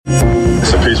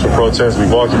streets for protests.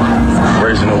 We walking,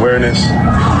 raising awareness.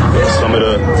 Some of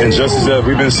the injustices that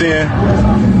we've been seeing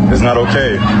is not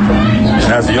okay.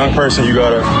 And as a young person, you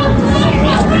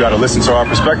gotta listen to our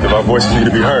perspective. Our voices need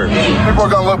to be heard. People are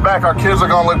gonna look back, our kids are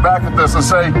gonna look back at this and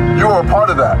say, you were a part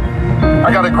of that.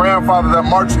 I got a grandfather that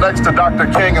marched next to Dr.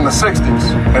 King in the 60s,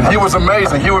 and he was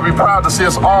amazing. He would be proud to see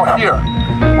us all here.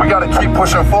 We got to keep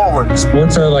pushing forward.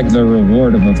 Sports are like the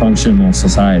reward of a functional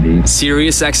society.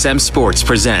 SiriusXM Sports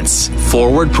presents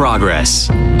Forward Progress,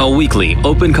 a weekly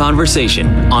open conversation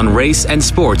on race and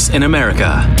sports in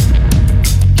America.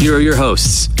 Here are your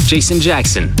hosts, Jason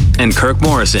Jackson and Kirk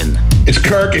Morrison. It's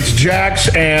Kirk, it's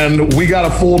Jax, and we got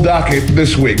a full docket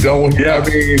this week, don't we? Yeah. I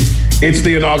mean, it's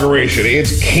the inauguration.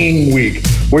 It's King Week.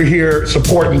 We're here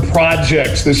supporting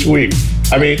projects this week.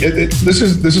 I mean, this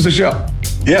is a show.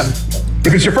 Yeah.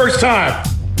 If it's your first time,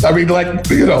 I mean, like,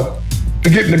 you know,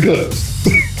 you're getting the goods.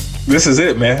 This is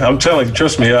it, man. I'm telling you,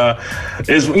 trust me.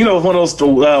 It's, you know, one of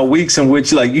those weeks in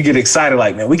which, like, you get excited,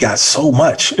 like, man, we got so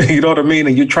much. You know what I mean?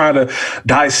 And you're trying to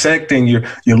dissect, and you're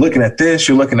looking at this,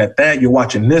 you're looking at that, you're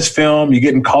watching this film, you're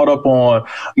getting caught up on,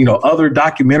 you know, other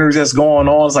documentaries that's going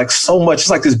on. It's like so much. It's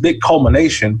like this big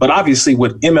culmination. But obviously,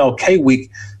 with MLK Week,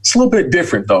 it's a little bit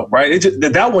different, though, right?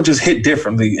 That one just hit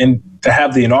differently, and to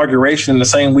have the inauguration in the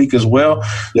same week as well,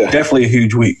 definitely a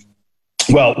huge week.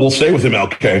 Well, we'll stay with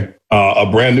MLK. A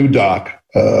brand new doc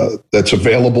that's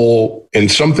available in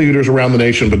some theaters around the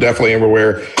nation, but definitely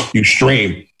everywhere you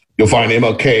stream. You'll find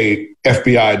MLK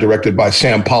FBI, directed by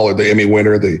Sam Pollard, the Emmy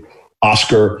winner, the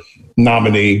Oscar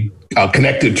nominee,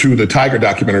 connected to the Tiger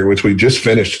documentary, which we just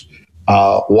finished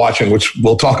watching, which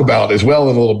we'll talk about as well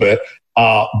in a little bit.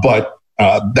 But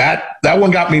that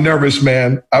one got me nervous,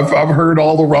 man. I've heard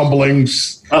all the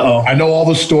rumblings. I know all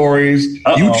the stories.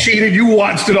 You cheated. You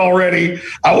watched it already.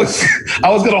 I was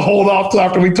going to hold off till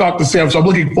after we talked to Sam. So I'm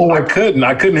looking forward.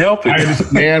 I couldn't help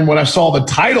it. Man, when I saw the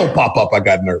title pop up, I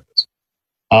got nervous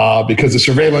because the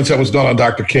surveillance that was done on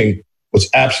Dr. King was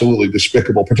absolutely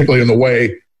despicable, particularly in the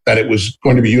way that it was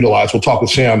going to be utilized. We'll talk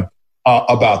with Sam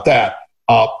about that.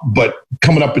 But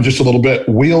coming up in just a little bit,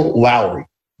 Will Lowry,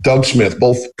 Doug Smith,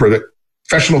 both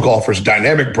professional golfers,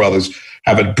 dynamic brothers,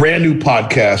 have a brand new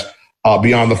podcast,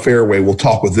 Beyond the Fairway. We'll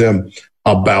talk with them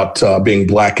about being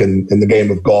black in the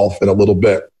game of golf in a little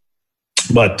bit.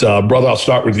 But brother, I'll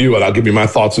start with you, and I'll give you my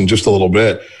thoughts in just a little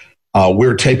bit.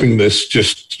 We're taping this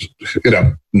just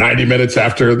 90 minutes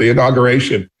after the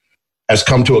inauguration has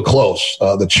come to a close.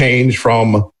 The change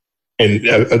from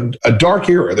a dark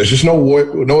era. There's just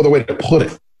no other way to put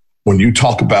it. When you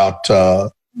talk about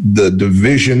the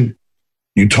division,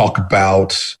 you talk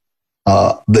about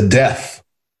the death.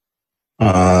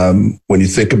 When you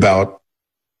think about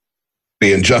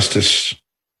the injustice,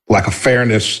 lack of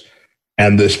fairness,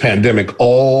 and this pandemic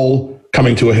all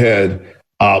coming to a head,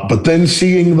 but then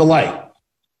seeing the light,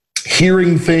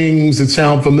 hearing things that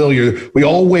sound familiar. We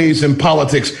always in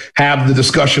politics have the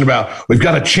discussion about we've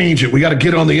got to change it. We got to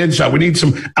get on the inside. We need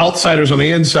some outsiders on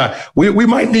the inside. We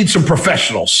might need some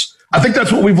professionals. I think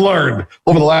that's what we've learned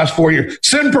over the last 4 years.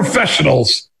 Send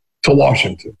professionals to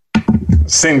Washington.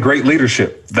 Send great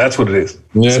leadership. That's what it is.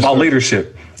 Yes, it's about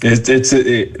leadership.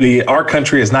 Our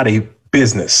country is not a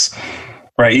business,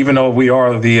 right? Even though we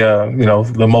are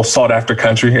the most sought after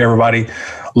country, everybody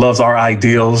loves our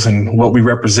ideals and what we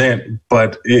represent,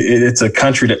 but it's a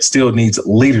country that still needs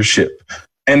leadership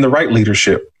and the right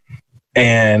leadership.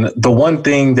 And the one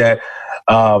thing that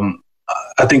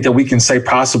I think that we can say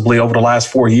possibly over the last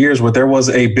 4 years where there was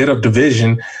a bit of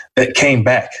division that came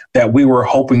back that we were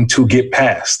hoping to get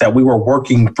past, that we were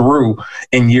working through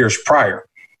in years prior.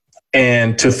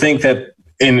 And to think that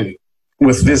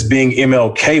with this being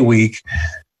MLK Week,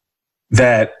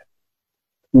 that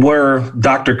where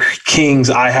Dr. King's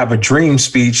I Have a Dream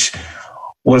speech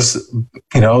was,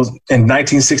 in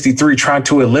 1963 trying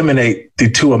to eliminate the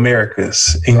two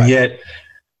Americas. And yet,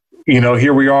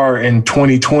 here we are in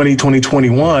 2020,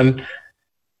 2021,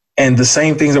 and the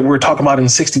same things that we were talking about in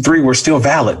 63 were still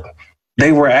valid.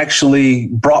 They were actually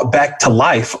brought back to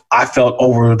life, I felt,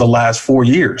 over the last 4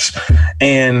 years.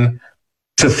 And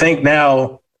to think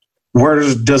now, where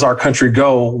does our country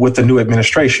go with the new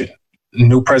administration?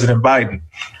 New President Biden,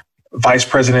 Vice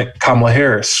President Kamala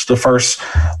Harris, the first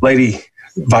lady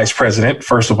vice president,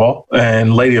 first of all,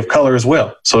 and lady of color as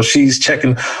well. So she's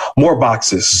checking more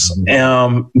boxes,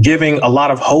 giving a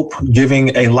lot of hope,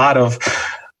 giving a lot of,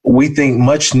 we think,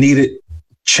 much needed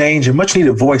change and much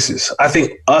needed voices. I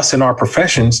think us in our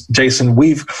professions, Jason,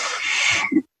 we've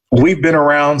been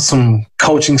around some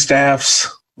coaching staffs,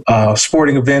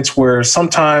 sporting events where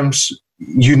sometimes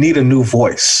you need a new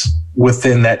voice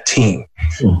within that team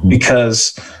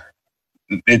because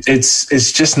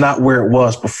It's just not where it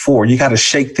was before. You got to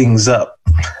shake things up.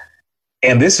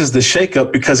 And this is the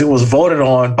shakeup because it was voted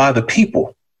on by the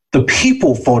people. The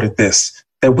people voted this,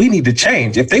 that we need to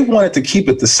change. If they wanted to keep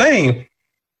it the same,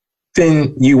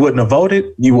 then you wouldn't have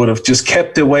voted. You would have just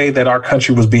kept the way that our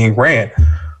country was being ran.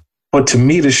 But to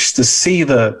me, to see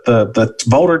the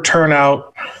voter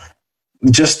turnout,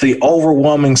 just the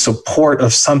overwhelming support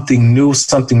of something new,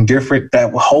 something different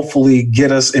that will hopefully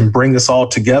get us and bring us all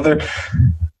together,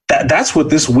 that's what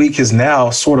this week has now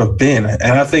sort of been.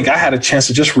 And I think I had a chance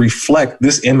to just reflect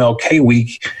this MLK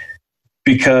week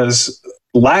because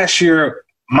last year,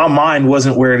 my mind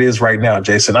wasn't where it is right now,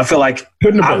 Jason. I feel like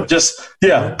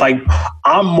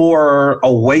I'm more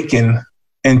awakened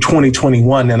in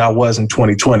 2021 than I was in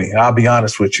 2020. I'll be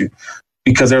honest with you,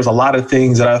 because there's a lot of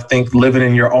things that I think living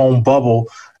in your own bubble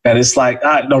that it's like,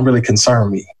 it don't really concern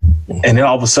me. And then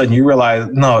all of a sudden you realize,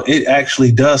 no, it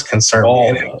actually does concern me.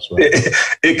 And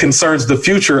it concerns the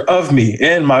future of me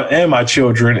and my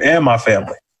children and my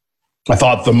family. I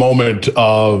thought the moment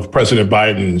of President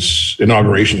Biden's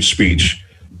inauguration speech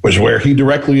was where he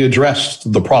directly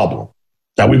addressed the problem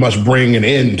that we must bring an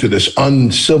end to this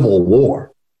uncivil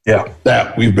war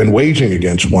that we've been waging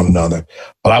against one another.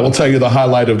 But I will tell you the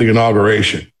highlight of the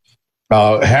inauguration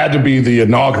had to be the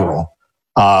inaugural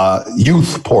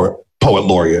youth poet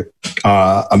laureate,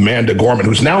 Amanda Gorman,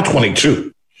 who's now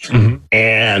 22. Mm-hmm.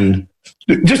 And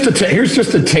here's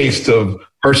just a taste of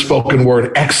her spoken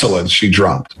word excellence she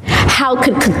dropped. How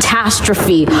could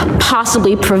catastrophe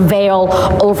possibly prevail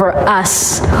over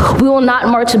us? We will not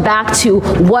march back to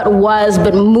what was,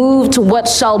 but move to what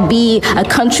shall be, a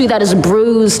country that is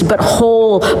bruised but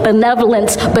whole,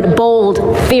 benevolent but bold,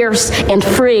 fierce and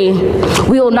free.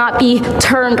 We will not be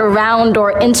turned around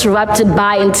or interrupted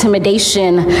by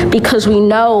intimidation, because we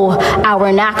know our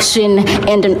inaction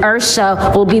and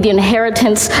inertia will be the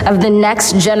inheritance of the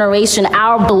next generation.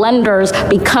 Our blunders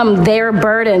become their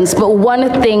burdens. But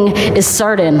one thing is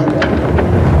certain: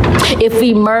 if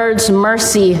we merge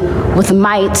mercy with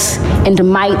might and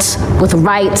might with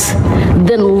right,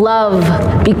 then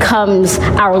love becomes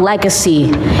our legacy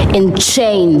and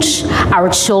change our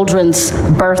children's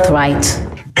birthright.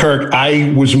 Kirk,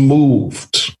 I was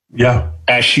moved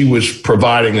as she was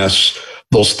providing us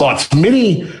those thoughts.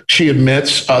 Many, she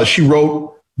admits, she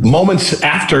wrote moments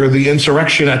after the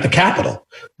insurrection at the Capitol,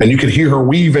 and you could hear her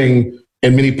weaving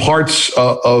in many parts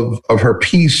of her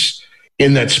piece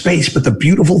in that space. But the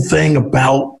beautiful thing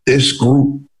about this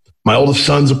group, my oldest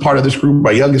son's a part of this group,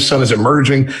 my youngest son is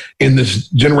emerging in this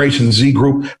Generation Z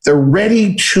group. They're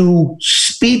ready to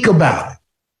speak about it.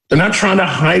 They're not trying to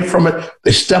hide from it.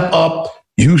 They step up,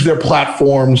 use their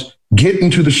platforms, get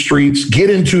into the streets, get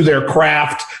into their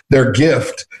craft, their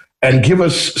gift, and give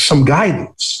us some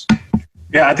guidance.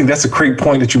 Yeah, I think that's a great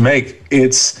point that you make.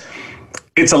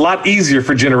 It's a lot easier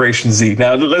for Generation Z.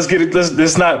 Now, let's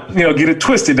not get it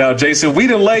twisted now, Jason. We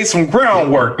done laid some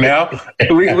groundwork now.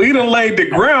 we done laid the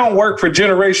groundwork for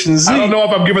Generation Z. I don't know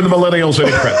if I'm giving the millennials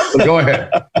any credit, but go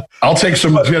ahead. I'll take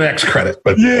some Gen X credit.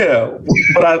 But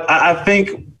I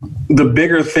think the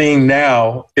bigger thing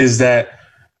now is that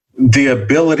the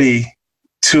ability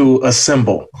to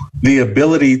assemble, the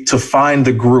ability to find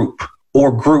the group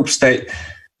or groups that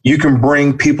you can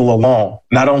bring people along,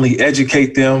 not only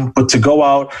educate them, but to go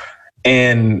out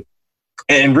and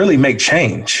really make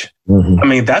change. Mm-hmm. I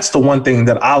mean, that's the one thing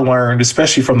that I learned,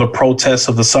 especially from the protests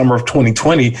of the summer of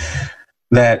 2020,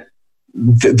 that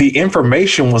the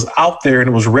information was out there and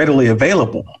it was readily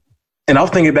available. And I was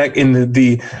thinking back in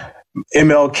the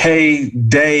MLK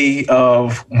day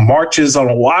of marches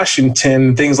on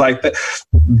Washington, things like that.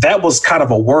 That was kind of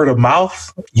a word of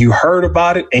mouth. You heard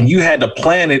about it and you had to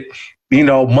plan it,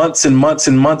 months and months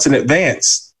and months in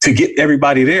advance to get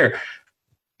everybody there.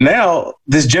 Now,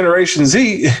 this Generation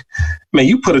Z, man,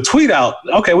 you put a tweet out,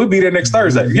 okay, we'll be there next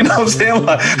Thursday. You know what I'm saying?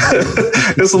 Like,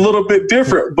 it's a little bit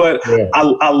different, but yeah.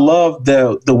 I love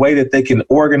the way that they can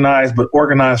organize, but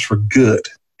organize for good.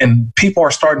 And people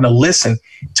are starting to listen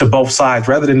to both sides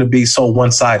rather than to be so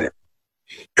one-sided.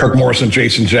 Kirk Morrison,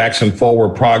 Jason Jackson,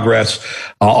 Forward Progress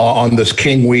on this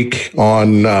King Week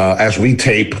on as we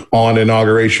tape on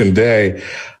Inauguration Day.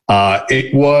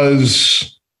 It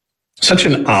was such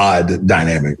an odd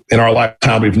dynamic. In our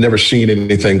lifetime, we've never seen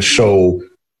anything so,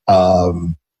 I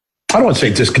don't want to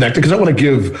say disconnected, because I want to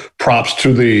give props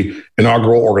to the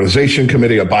inaugural organization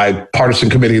committee, a bipartisan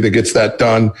committee that gets that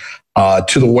done,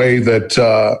 to the way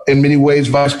that, in many ways,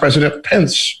 Vice President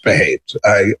Pence behaved.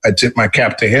 I tip my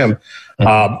cap to him.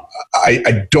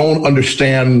 I don't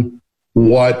understand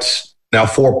what now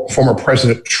former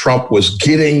President Trump was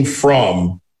getting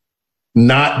from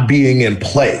not being in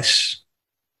place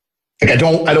Like, I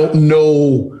don't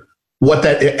know what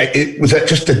that was. That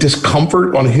just a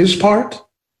discomfort on his part?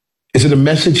 Is it a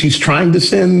message he's trying to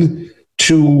send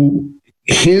to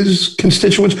his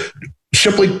constituents?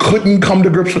 Simply couldn't come to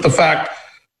grips with the fact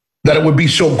that it would be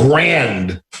so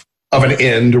grand of an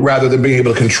end rather than being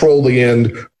able to control the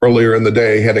end earlier in the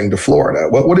day heading to Florida.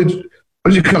 What did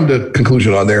you come to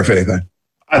conclusion on there, if anything?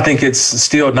 I think it's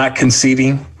still not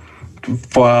conceding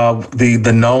for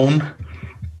the known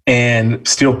and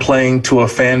still playing to a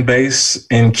fan base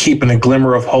and keeping a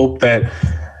glimmer of hope that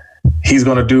he's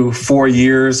going to do 4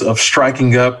 years of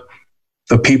striking up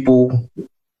the people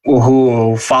who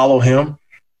will follow him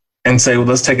and say, well,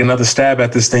 let's take another stab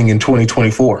at this thing in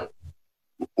 2024.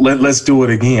 Let's do it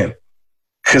again.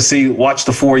 Because see, watch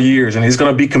the 4 years, and he's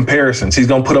going to be comparisons. He's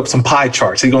going to put up some pie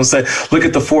charts. He's going to say, look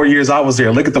at the 4 years I was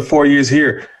there. Look at the 4 years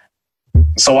here.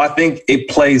 So I think it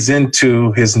plays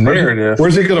into his narrative.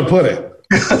 Where's he going to put it?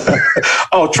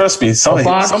 Oh, trust me.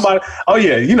 Somebody. Oh,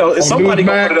 yeah. You know, somebody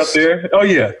going to put it up there. Oh,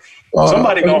 yeah.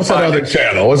 Somebody going to find that other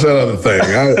channel. What's that other thing?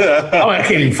 I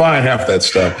can't even find half that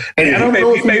stuff. And I don't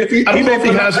know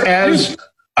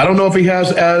if he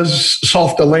has as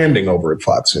soft a landing over at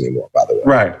Fox anymore, by the way.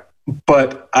 Right.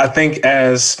 But I think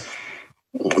as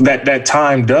that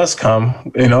time does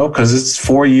come, you know, because it's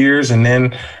 4 years and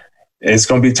then it's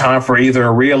going to be time for either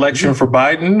a re-election for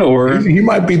Biden or he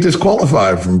might be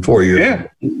disqualified from 4 years. Yeah,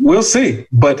 we'll see.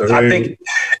 But I think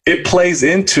it plays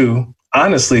into,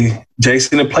 honestly,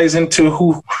 Jason, it plays into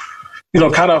who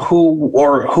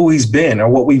he's been or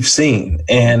what we've seen.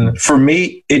 And for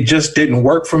me, it just didn't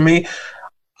work for me.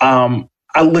 I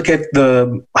look at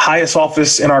the highest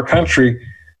office in our country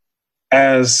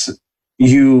as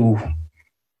not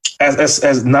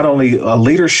only a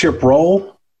leadership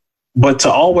role, but to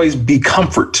always be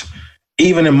comfort,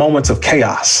 even in moments of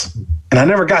chaos. And I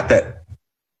never got that.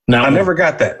 I never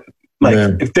got that.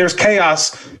 Like, if there's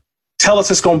chaos, tell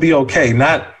us it's going to be okay,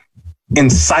 not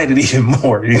incite it even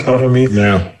more. You know what I mean?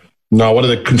 Yeah. No, what are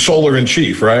the consoler in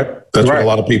chief, right? That's right. What a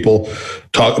lot of people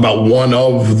talk about. One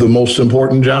of the most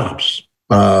important jobs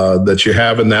that you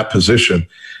have in that position.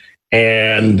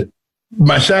 And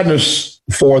my sadness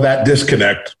for that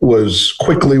disconnect was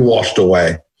quickly washed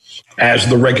away as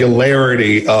the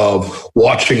regularity of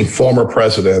watching former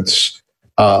presidents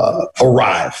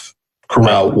arrive,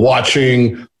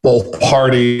 watching both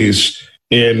parties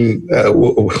in,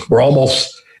 we're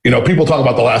almost, people talk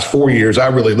about the last 4 years. I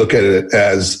really look at it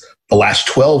as the last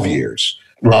 12 years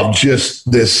of just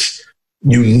this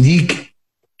unique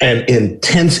and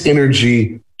intense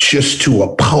energy just to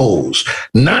oppose,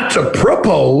 not to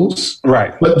propose,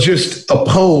 but just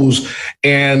oppose.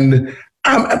 And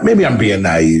maybe I'm being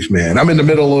naive, man. I'm in the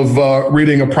middle of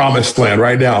reading A Promised Land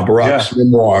right now, Barack's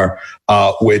memoir,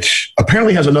 which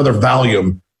apparently has another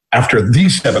volume after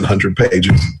these 700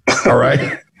 pages. All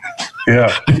right.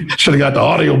 Yeah. Should have got the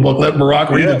audio book. Let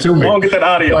Barack read it to me. Go get that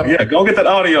audio. Go get that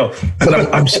audio. But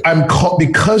I'm caught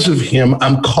because of him.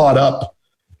 I'm caught up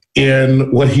in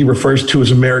what he refers to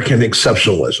as American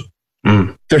exceptionalism.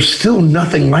 There's still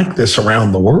nothing like this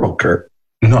around the world, Kurt.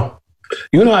 No.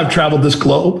 I've traveled this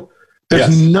globe.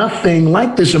 There's nothing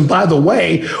like this. And by the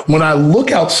way, when I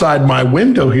look outside my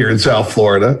window here in South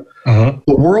Florida,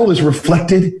 the world is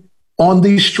reflected on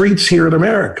these streets here in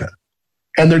America.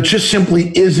 And there just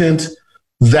simply isn't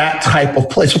that type of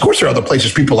place. Of course, there are other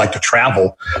places people like to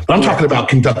travel, but I'm talking about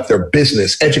conduct their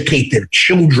business, educate their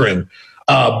children,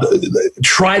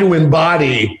 try to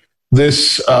embody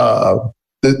this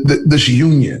this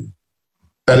union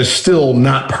that is still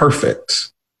not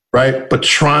perfect, right? But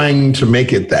trying to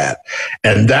make it that.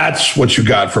 And that's what you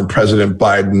got from President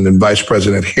Biden and Vice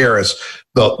President Harris,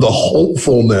 the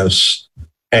hopefulness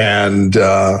and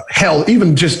hell,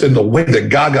 even just in the way that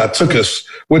Gaga took us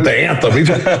with the anthem. He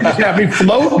just had me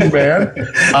floating, man.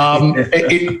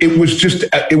 It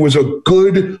was a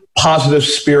good, positive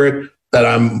spirit that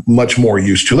I'm much more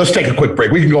used to. Let's take a quick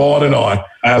break. We can go on and on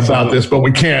about this, but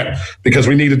we can't because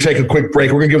we need to take a quick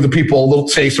break. We're going to give the people a little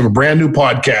taste of a brand new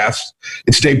podcast.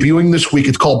 It's debuting this week.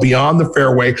 It's called Beyond the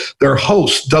Fairway. Their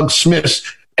hosts, Doug Smith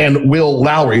and Will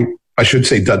Lowry, I should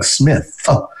say Doug Smith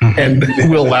and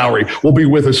Will Lowry, will be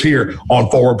with us here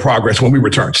on Forward Progress when we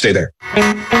return. Stay there.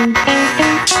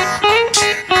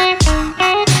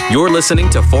 You're listening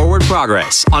to Forward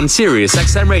Progress on Sirius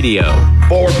XM Radio.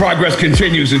 Forward Progress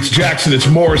continues. It's Jackson, it's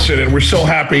Morrison, and we're so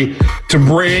happy to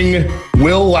bring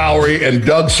Will Lowry and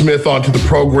Doug Smith onto the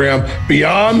program.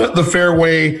 Beyond the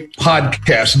Fairway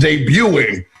podcast,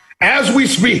 debuting as we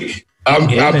speak.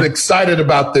 I'm excited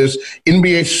about this.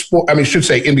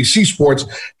 NBC Sports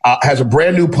has a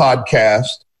brand new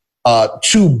podcast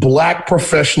two black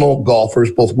professional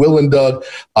golfers, both Will and Doug,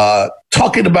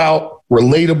 talking about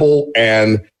relatable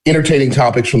and entertaining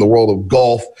topics from the world of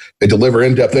golf. They deliver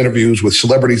in-depth interviews with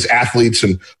celebrities, athletes,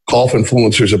 and golf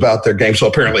influencers about their game. So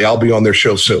apparently I'll be on their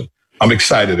show soon. I'm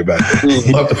excited about it.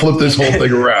 We'll have to flip this whole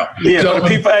thing around. Yeah,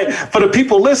 for the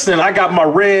people listening, I got my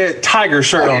red Tiger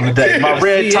shirt on today, my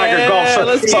red Tiger golf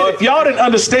shirt. So if y'all didn't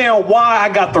understand why I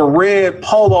got the red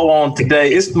polo on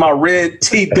today, it's my red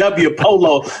TW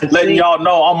polo, letting y'all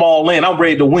know I'm all in. I'm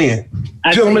ready to win.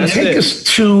 Gentlemen, take us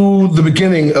to the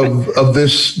beginning of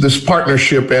this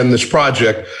partnership and this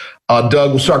project. Doug,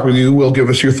 we'll start with you. We'll give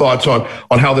us your thoughts on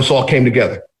how this all came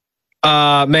together.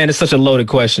 Man, it's such a loaded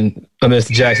question,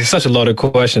 Mr. Jackson. Such a loaded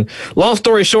question. Long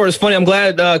story short, it's funny. I'm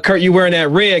glad, Kurt, you wearing that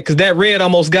red, because that red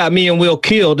almost got me and Will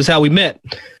killed. That's how we met.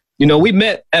 You know, we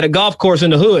met at a golf course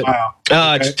in the hood,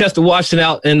 Chester, Washington,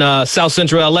 out in South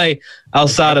Central LA,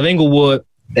 outside of Inglewood.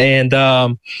 And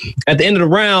at the end of the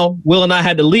round, Will and I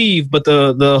had to leave, but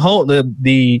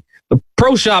the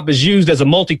pro shop is used as a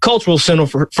multicultural center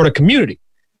for the community.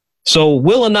 So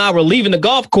Will and I were leaving the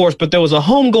golf course, but there was a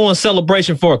homegoing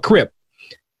celebration for a Crip.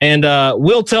 And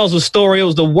Will tells a story. It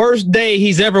was the worst day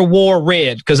he's ever wore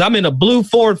red, because I'm in a blue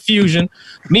Ford Fusion.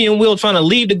 Me and Will trying to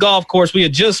leave the golf course. We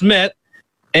had just met.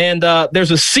 And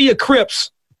there's a sea of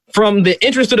Crips from the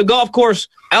entrance to the golf course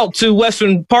out to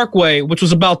Western Parkway, which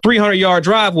was about 300-yard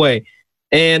driveway.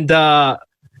 And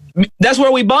that's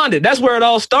where we bonded. That's where it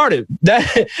all started.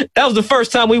 That was the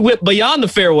first time we went beyond the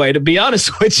fairway, to be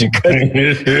honest with you.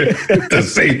 To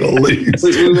say the least.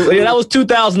 Yeah, that was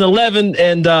 2011,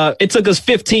 and it took us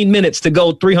 15 minutes to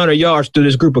go 300 yards through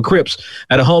this group of Crips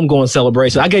at a homegoing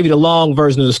celebration. I gave you the long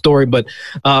version of the story, but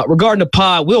regarding the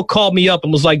pod, Will called me up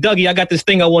and was like, Dougie, I got this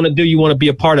thing I want to do. You want to be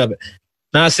a part of it?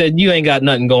 And I said, you ain't got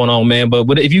nothing going on, man,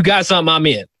 but if you got something, I'm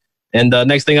in. And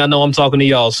next thing I know, I'm talking to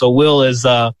y'all. So Will is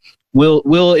one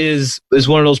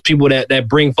of those people that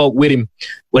bring folk with him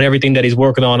with everything that he's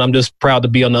working on. I'm just proud to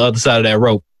be on the other side of that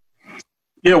rope.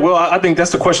 Yeah, well, I think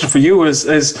that's the question for you is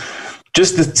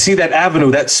just to see that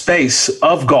avenue, that space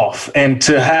of golf, and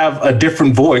to have a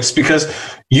different voice, because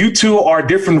you two are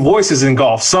different voices in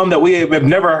golf, some that we have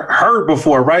never heard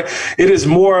before, right? It is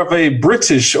more of a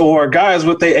British or guys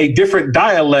with a different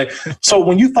dialect. So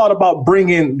when you thought about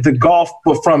bringing the golf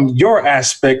from your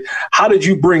aspect, how did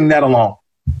you bring that along?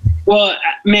 Well,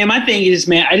 man, my thing is,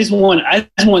 man, I just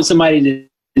want somebody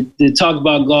to talk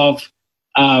about golf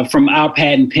from our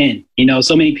pad and pen. You know,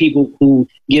 so many people who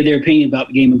give their opinion about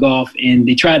the game of golf, and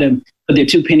they try to put their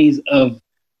 2 pennies of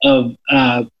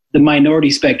the minority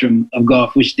spectrum of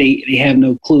golf, which they have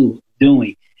no clue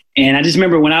doing. And I just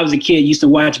remember when I was a kid, used to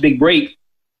watch Big Break.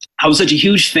 I was such a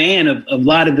huge fan of a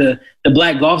lot of the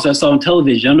black golfers I saw on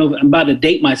television. I don't know, I'm about to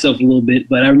date myself a little bit,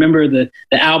 but I remember the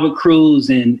Albert Cruz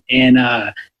and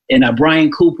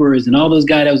Brian Coopers and all those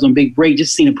guys that was on Big Break.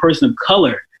 Just seeing a person of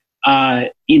color,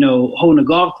 holding a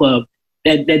golf club,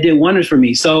 that did wonders for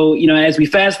me. So, as we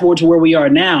fast forward to where we are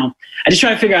now, I just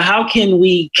try to figure out how can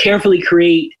we carefully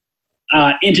create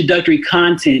introductory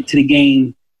content to the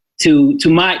game, to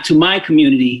my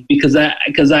community, because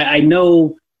I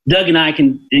know Doug and I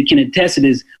can attest to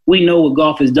this. We know what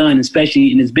golf has done,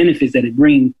 especially in its benefits that it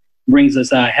brings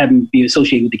us having to be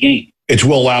associated with the game. It's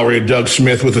Will Lowry and Doug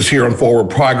Smith with us here on Forward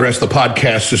Progress. The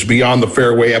podcast is Beyond the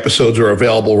Fairway. Episodes are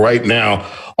available right now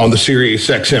on the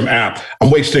SiriusXM app. I'm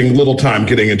wasting little time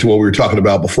getting into what we were talking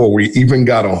about before we even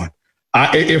got on.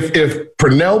 If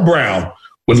Pernell Brown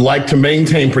would like to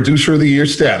maintain Producer of the Year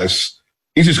status,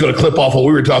 he's just going to clip off what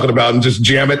we were talking about and just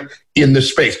jam it in this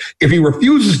space. If he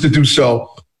refuses to do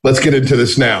so, let's get into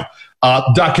this now.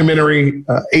 Documentary,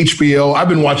 HBO. I've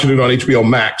been watching it on HBO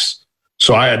Max.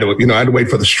 So I had to wait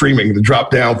for the streaming to drop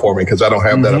down for me because I don't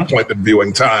have that appointment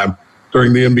viewing time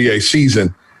during the NBA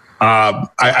season.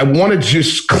 I want to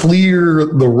just clear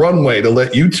the runway to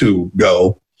let you two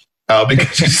go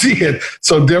because you see it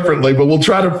so differently. But we'll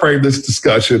try to frame this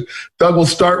discussion. Doug, we'll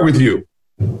start with you.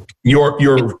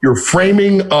 Your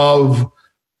framing of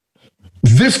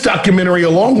this documentary,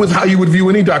 along with how you would view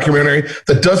any documentary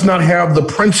that does not have the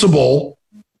principal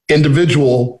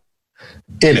individual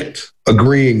in it,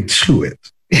 agreeing to it.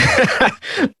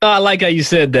 I like how you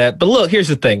said that. But look, here's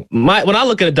the thing. When I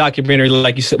look at a documentary,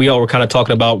 like you said, we all were kind of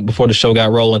talking about before the show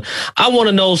got rolling, I want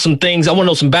to know some things. I want to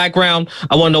know some background.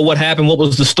 I want to know what happened. What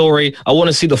was the story? I want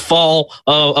to see the fall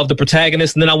of the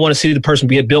protagonist. And then I want to see the person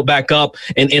be built back up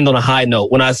and end on a high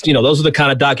note. Those are the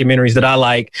kind of documentaries that I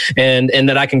like and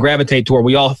that I can gravitate toward.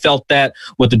 We all felt that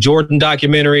with the Jordan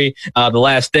documentary, The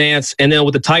Last Dance. And then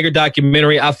with the Tiger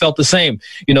documentary, I felt the same.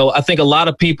 I think a lot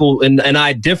of people and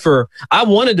I differ. I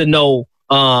wanted to know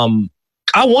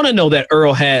I want to know that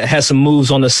Earl had some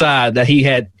moves on the side, that he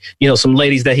had, some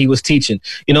ladies that he was teaching.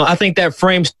 I think that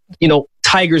frames,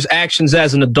 Tiger's actions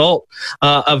as an adult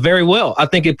very well. I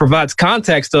think it provides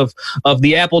context of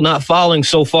the apple not falling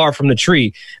so far from the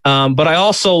tree. But I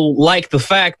also like the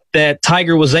fact that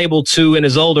Tiger was able to, in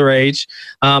his older age,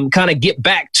 kind of get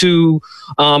back to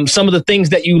some of the things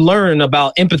that you learn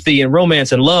about empathy and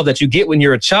romance and love that you get when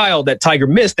you're a child, that Tiger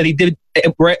missed, that he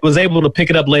was able to pick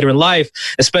it up later in life,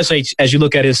 especially as you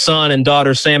look at his son and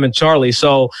daughter, Sam and Charlie.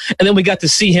 So, and then we got to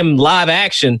see him live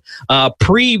action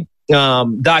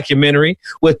documentary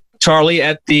with Charlie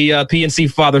at the PNC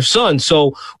father-son.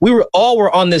 So we were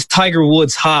on this Tiger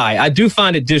Woods high. I do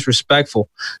find it disrespectful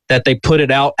that they put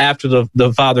it out after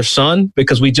the father-son,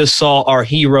 because we just saw our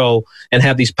hero and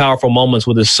have these powerful moments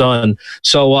with his son.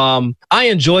 So I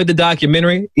enjoyed the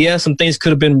documentary. Yeah, some things could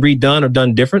have been redone or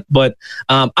done different, but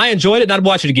I enjoyed it and I'd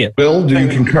watch it again. Bill, do you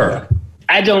concur?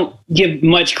 I don't give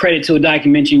much credit to a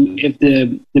documentary if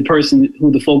the person who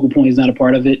the focal point is not a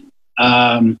part of it.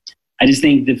 I just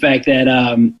think the fact that,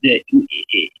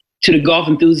 to the golf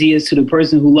enthusiast, to the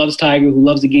person who loves Tiger, who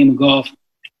loves the game of golf,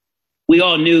 we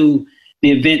all knew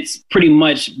the events pretty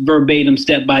much verbatim,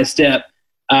 step by step.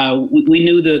 We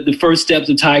knew the first steps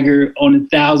of Tiger on a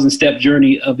 1,000-step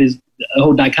journey of his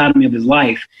whole dichotomy of his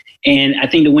life. And I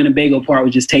think the Winnebago part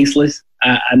was just tasteless.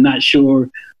 I'm not sure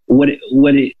what it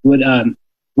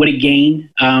gained.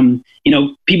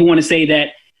 People want to say that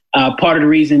part of the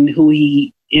reason who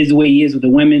he is the way he is with the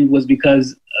women was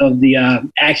because of the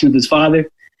action of his father.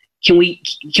 Can we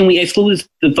exclude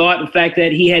the fact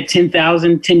that he had 10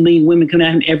 million women coming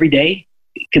at him every day?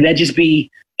 Could that just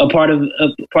be a part of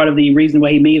the reason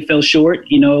why he may have fell short?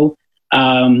 We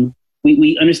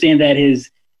understand that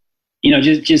his,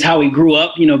 just how he grew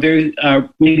up, very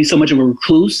maybe so much of a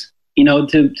recluse,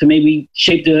 to maybe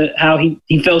shape how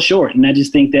he fell short. And I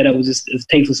just think that it was just a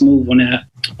tasteless move on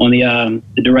the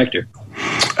director.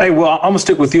 Hey, well, I'm going to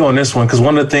stick with you on this one, because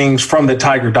one of the things from the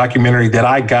Tiger documentary that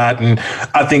I got, and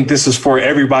I think this is for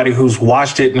everybody who's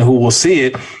watched it and who will see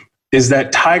it, is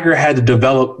that Tiger had to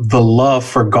develop the love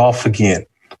for golf again.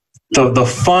 The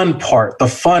fun part, the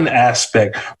fun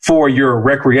aspect for your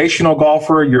recreational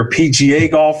golfer, your PGA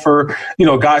golfer,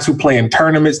 guys who play in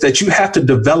tournaments, that you have to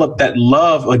develop that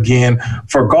love again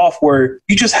for golf where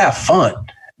you just have fun.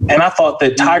 And I thought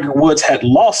that Tiger Woods had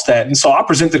lost that. And so I'll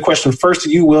present the question first to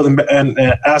you, Will, and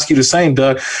ask you the same,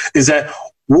 Doug, is that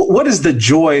what is the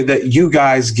joy that you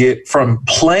guys get from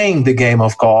playing the game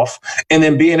of golf and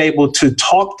then being able to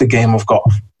talk the game of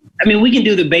golf? I mean, we can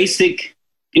do the basic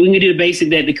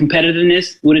that the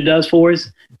competitiveness, what it does for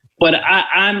us. But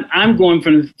I'm going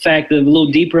from the fact of a little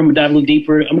deeper. I'm going to dive a little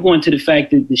deeper. I'm going to the fact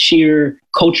that the sheer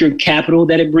culture capital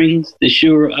that it brings, the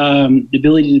sheer the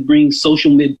ability to bring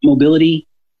social mobility,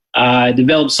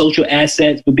 develop social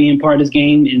assets for being part of this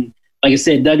game. And like I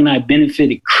said, Doug and I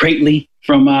benefited greatly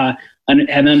from having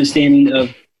an understanding of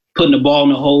putting the ball in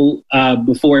the hole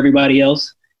before everybody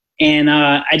else. And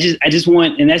I just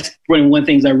want, and that's one of the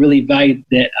things I really value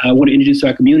that I want to introduce to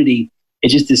our community.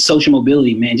 It's just this social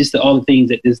mobility, man, just all the things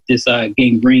that this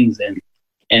game brings.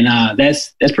 And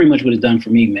that's pretty much what it's done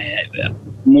for me, man.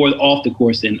 More off the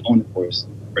course than on the course.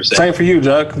 Same for you,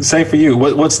 Doug. Same for you.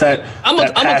 What's that? I'm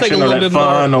gonna take a little bit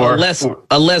more,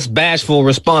 a less bashful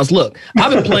response. Look,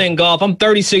 I've been playing golf. I'm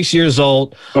 36 years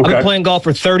old. Okay. I've been playing golf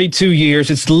for 32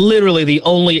 years. It's literally the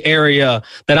only area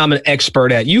that I'm an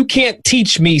expert at. You can't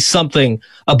teach me something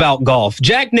about golf.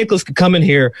 Jack Nicklaus could come in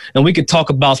here and we could talk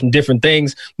about some different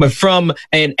things, but from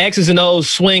an X's and O's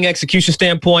swing execution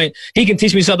standpoint, he can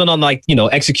teach me something on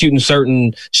executing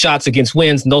certain shots against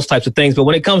winds and those types of things. But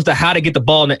when it comes to how to get the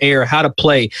ball in the air, how to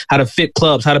play, how to fit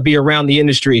clubs, how to be around the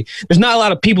industry, there's not a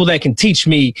lot of people that can teach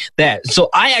me that. So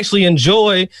I actually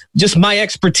enjoy just my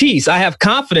expertise. I have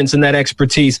confidence in that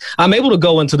expertise. I'm able to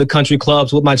go into the country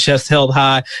clubs with my chest held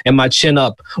high and my chin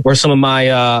up, where some of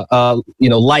my,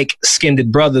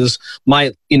 like-skinned brothers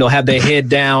might, have their head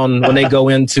down when they go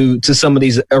into some of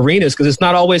these arenas, because it's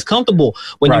not always comfortable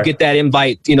when you get that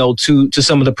invite, to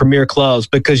some of the premier clubs,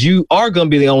 because you are going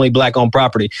to be the only black on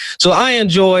property. So I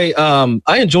enjoy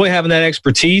having that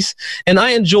expertise, and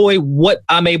I enjoy what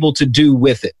I'm able to do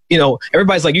with it.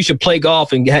 Everybody's like, you should play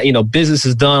golf and business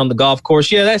is done on the golf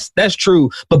course. Yeah, that's true.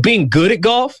 But being good at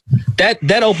golf,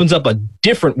 that opens up a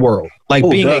different world. Like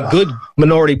being a good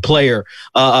minority player,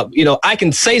 I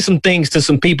can say some things to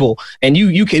some people, and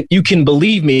you can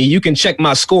believe me. You can check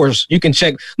my scores. You can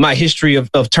check my history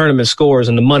of tournament scores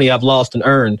and the money I've lost and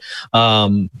earned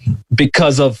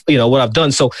because of what I've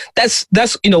done. So that's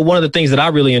one of the things that I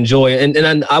really enjoy.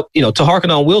 And I, to harken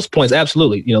on Will's points,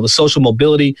 absolutely. The social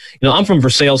mobility. I'm from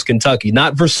Versailles, Versailles, Kentucky,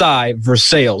 not Versailles,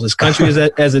 Versailles. This country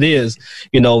as it is,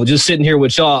 just sitting here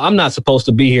with y'all. I'm not supposed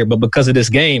to be here, but because of this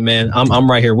game, man, I'm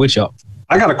right here with y'all.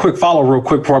 I got a quick follow real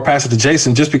quick before I pass it to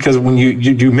Jason, just because when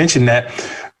you mentioned that,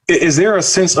 is there a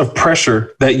sense of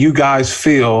pressure that you guys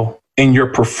feel in your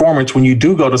performance when you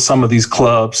do go to some of these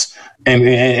clubs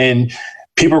and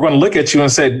people are going to look at you and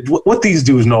say, what these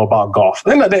dudes know about golf?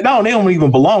 They don't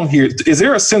even belong here. Is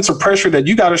there a sense of pressure that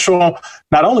you got to show them,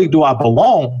 not only do I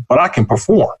belong, but I can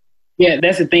perform? Yeah,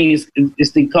 that's the thing.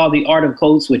 It's called the art of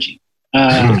code switching.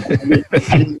 I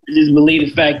just believe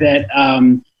the fact that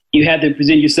you have to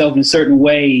present yourself in a certain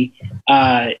way,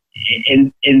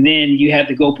 and then you have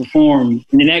to go perform.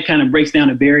 And then that kind of breaks down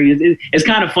the barriers. It's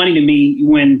kind of funny to me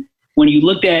when you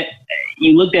looked at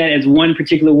it as one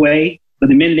particular way, but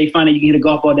the minute they find out you can hit a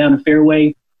golf ball down the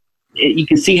fairway, you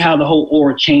can see how the whole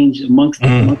aura changed amongst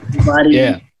everybody.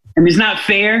 Yeah. I mean, it's not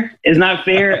fair. It's not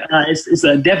fair. It's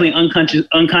a definitely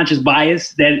unconscious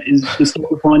bias that is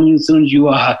bestowed upon you as soon as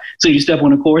you step on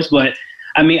the course. But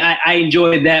I mean, I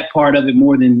enjoyed that part of it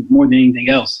more than anything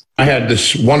else. I had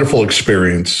this wonderful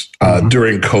experience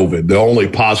during COVID. The only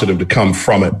positive to come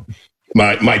from it,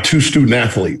 my two student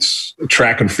athletes, a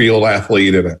track and field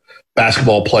athlete and a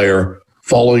basketball player,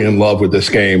 falling in love with this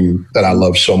game that I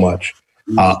love so much.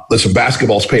 Listen,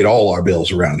 basketball's paid all our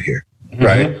bills around here,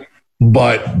 right?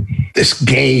 But this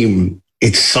game,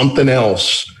 it's something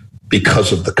else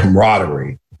because of the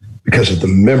camaraderie, because of the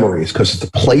memories, because of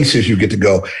the places you get to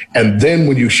go. And then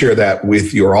when you share that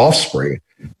with your offspring,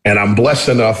 and I'm blessed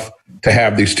enough to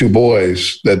have these two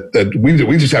boys that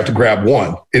we just have to grab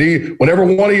one. Whenever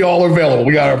one of y'all are available,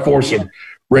 we got our foursome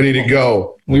ready to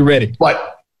go. We ready.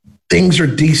 But things are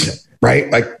decent, right?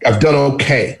 Like I've done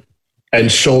okay.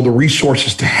 And so the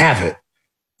resources to have it,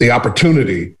 the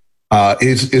opportunity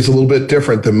is a little bit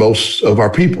different than most of our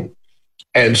people.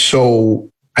 And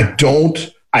so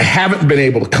I haven't been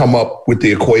able to come up with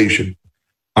the equation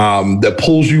that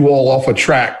pulls you all off a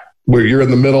track where you're in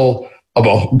the middle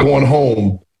of going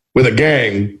home with a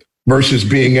gang versus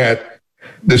being at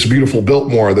this beautiful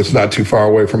Biltmore that's not too far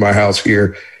away from my house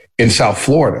here in South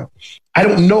Florida. I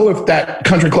don't know if that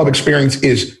country club experience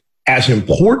is as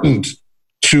important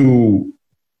to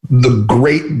the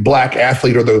great black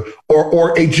athlete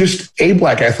or just a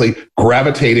black athlete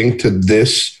gravitating to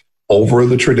this over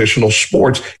the traditional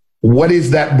sports. What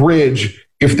is that bridge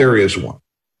if there is one?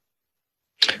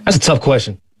 That's a tough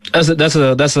question. That's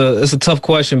a tough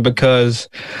question because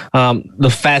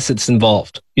the facets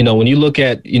involved. When you look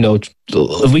at,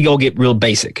 if we go get real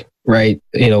basic, right?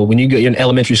 When you're in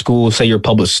elementary school, say you're a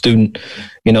public student,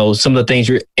 some of the things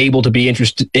you're able to be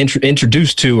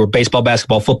introduced to are baseball,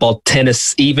 basketball, football,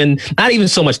 tennis, not even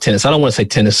so much tennis. I don't want to say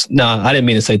tennis. No, I didn't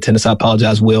mean to say tennis. I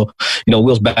apologize, Will.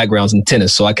 Will's background's in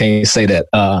tennis, so I can't say that.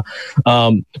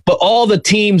 But all the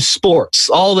team sports,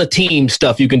 all the team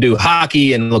stuff you can do,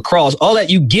 hockey and lacrosse, all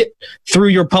that you get through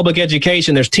your public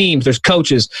education. There's teams, there's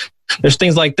coaches, there's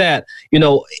things like that.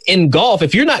 In golf,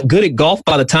 if you're not good at golf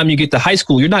by the time you get to high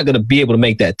school, you're not going to be able to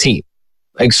make that team.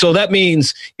 So that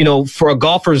means, for a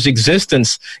golfer's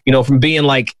existence, from being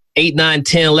like 8, 9,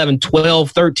 10, 11,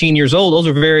 12, 13 years old, those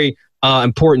are very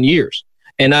important years.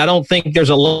 And I don't think there's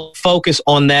a lot of focus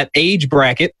on that age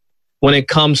bracket when it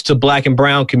comes to black and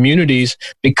brown communities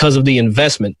because of the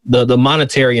investment, the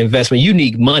monetary investment. You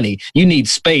need money, you need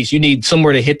space, you need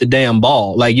somewhere to hit the damn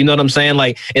ball. Like, you know what I'm saying?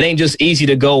 Like, it ain't just easy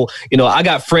to go, I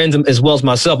got friends as well as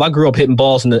myself. I grew up hitting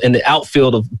balls in the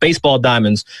outfield of baseball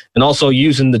diamonds and also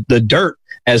using the dirt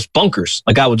as bunkers.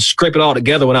 Like I would scrape it all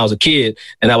together when I was a kid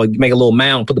and I would make a little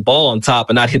mound, put the ball on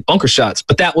top and I'd hit bunker shots.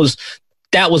 But that was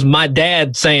my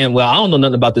dad saying, well, I don't know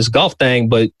nothing about this golf thing,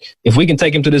 but if we can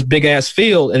take him to this big ass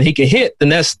field and he can hit, then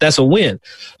that's a win.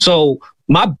 So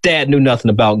my dad knew nothing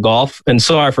about golf, and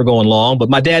sorry for going long, but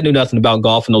my dad knew nothing about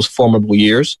golf in those formidable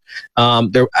years. I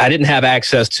didn't have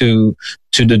access to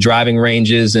the driving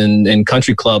ranges and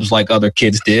country clubs like other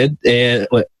kids did. And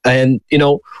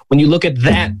when you look at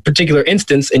that particular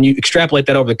instance and you extrapolate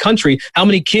that over the country, how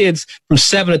many kids from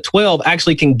 7 to 12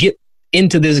 actually can get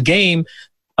into this game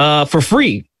for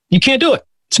free? You can't do it.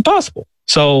 It's impossible.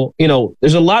 So,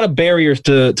 there's a lot of barriers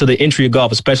to the entry of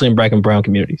golf, especially in black and brown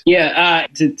communities. Yeah,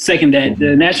 to second that,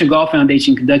 the National Golf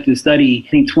Foundation conducted a study, I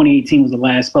think 2018 was the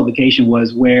last publication,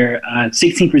 was where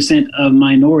 16% of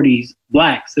minorities,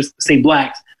 blacks, let's say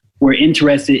blacks, were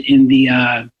interested in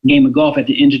the game of golf at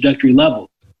the introductory level.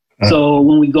 So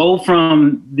when we go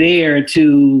from there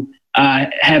to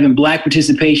having black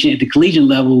participation at the collegiate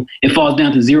level, it falls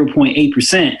down to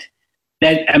 0.8%.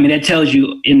 that tells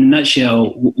you in a nutshell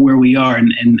where we are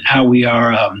and how we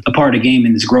are a part of the game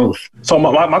and its growth. So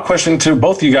my question to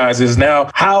both of you guys is now,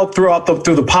 how through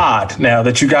the pod now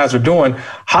that you guys are doing,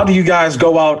 how do you guys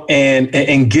go out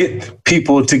and get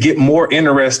people to get more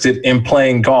interested in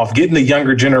playing golf, getting the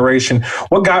younger generation?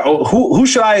 Who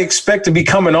should I expect to be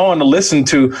coming on to listen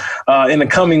to in the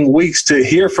coming weeks to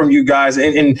hear from you guys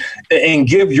and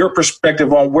give your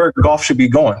perspective on where golf should be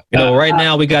going? Right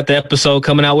now we got the episode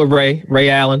coming out with Ray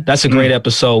Allen. That's a great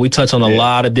episode. We touch on a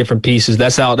lot of different pieces.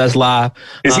 That's out. That's live.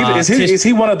 Is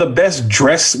he one of the best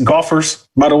dressed golfers,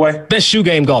 by the way? Best shoe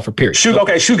game golfer, period. Shoe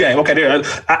game. Okay, there.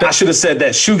 I should have said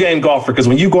that. Shoe game golfer, because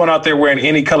when you going out there wearing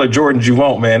any color Jordans you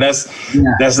want, man, that's.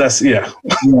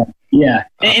 Yeah.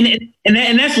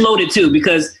 And that's loaded too,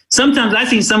 because sometimes I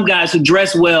see some guys who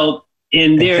dress well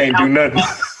in their can't do nothing.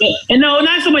 And no,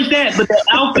 not so much that, but the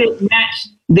outfit match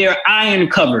their iron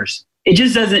covers. It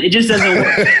just doesn't work.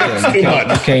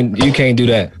 You can't do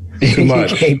that. Too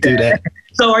much. You can't do that.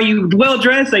 So are you well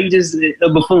dressed or are you just a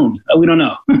buffoon? We don't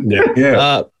know.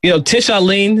 Yeah. Tish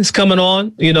Aline is coming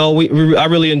on. I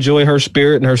really enjoy her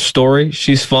spirit and her story.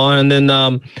 She's fun. And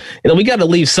then, we got to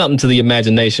leave something to the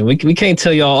imagination. We can't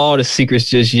tell y'all all the secrets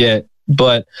just yet.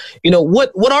 But,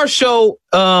 what our show,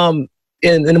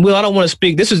 and Will, I don't want to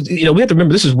speak. This is, we have to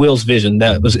remember, this is Will's vision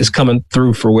that is coming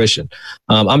through fruition.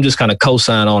 I'm just kind of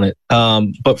co-sign on it.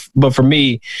 But for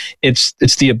me, it's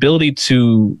the ability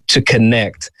to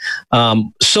connect.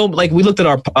 So like we looked at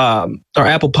our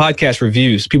Apple Podcast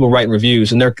reviews, people writing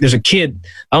reviews, and there's a kid,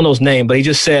 I don't know his name, but he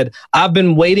just said, "I've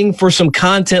been waiting for some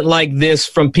content like this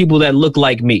from people that look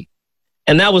like me."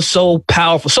 And that was so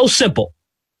powerful, so simple.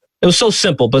 It was so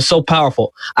simple, but so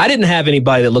powerful. I didn't have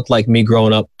anybody that looked like me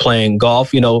growing up playing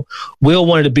golf. Will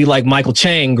wanted to be like Michael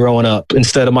Chang growing up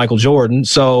instead of Michael Jordan.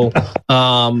 So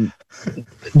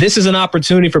this is an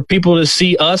opportunity for people to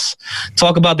see us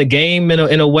talk about the game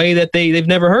in a way that they've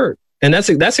never heard. And that's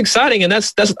exciting. And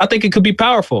that's I think it could be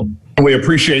powerful. We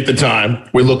appreciate the time.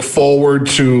 We look forward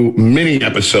to many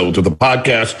episodes of the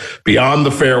podcast Beyond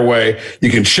the Fairway.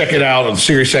 You can check it out on the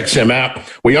SiriusXM app.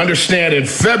 We understand in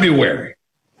February,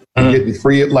 getting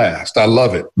free at last. I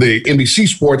love it. The NBC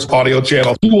Sports audio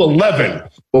channel 211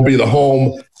 will be the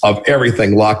home of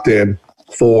everything locked in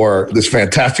for this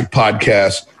fantastic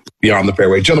podcast, Beyond the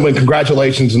Fairway. Gentlemen,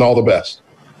 congratulations and all the best.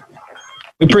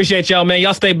 We appreciate y'all, man.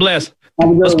 Y'all stay blessed.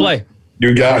 Let's play.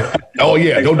 You got it. Oh,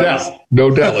 yeah, no doubt. No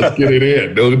doubt. Let's get it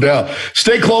in. No doubt.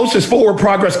 Stay close as Forward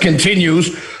Progress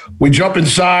continues. We jump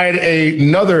inside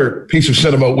another piece of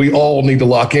cinema we all need to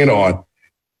lock in on.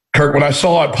 Kirk, when I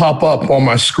saw it pop up on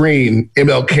my screen,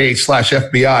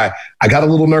 MLK/FBI, I got a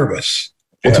little nervous.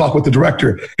 We'll talk with the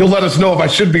director. He'll let us know if I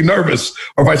should be nervous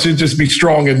or if I should just be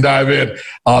strong and dive in.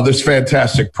 This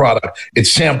fantastic product. It's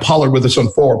Sam Pollard with us on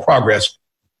Forward Progress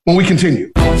when we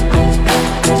continue.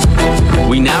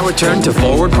 We now return to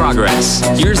Forward Progress.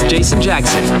 Here's Jason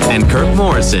Jackson and Kirk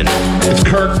Morrison. It's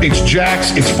Kirk, it's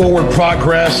Jax, it's Forward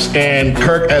Progress. And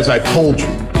Kirk, as I told you,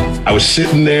 I was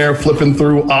sitting there flipping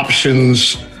through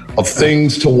options of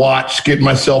things to watch, getting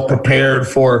myself prepared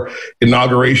for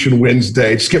Inauguration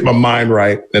Wednesday, just get my mind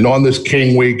right. And on this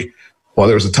King Week,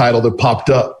 there was a title that popped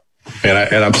up. And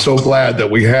I'm so glad that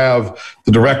we have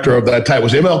the director of that title. It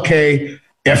was MLK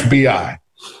FBI.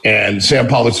 And Sam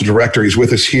Pollard's the director. He's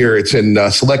with us here. It's in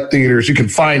select theaters. You can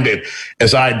find it,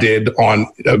 as I did, on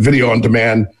video on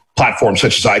demand platforms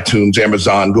such as iTunes,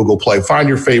 Amazon, Google Play. Find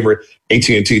your favorite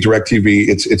AT&T, DirecTV.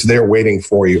 It's there waiting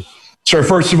for you. Sir,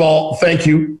 first of all, thank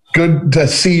you. Good to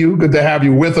see you. Good to have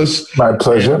you with us. My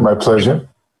pleasure. My pleasure.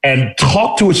 And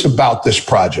talk to us about this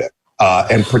project,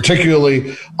 and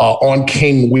particularly on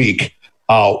King Week.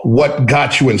 What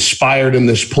got you inspired in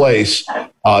this place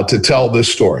to tell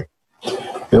this story?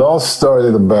 It all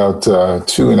started about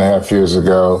 2.5 years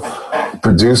ago. The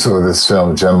producer of this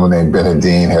film, a gentleman named Ben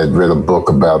Hadeen, had read a book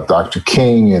about Dr.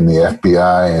 King and the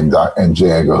FBI and J.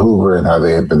 Edgar Hoover and how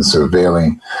they had been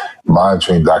surveilling,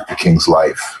 monitoring Dr. King's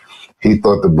life. He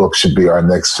thought the book should be our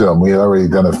next film. We had already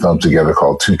done a film together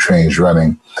called Two Trains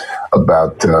Running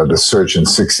about the search in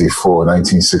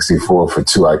 1964 for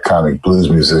two iconic blues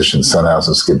musicians, Son House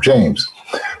and Skip James.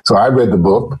 So I read the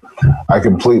book. I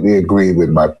completely agreed with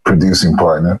my producing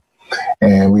partner.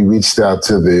 And we reached out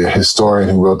to the historian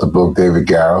who wrote the book, David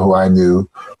Garrow, who I knew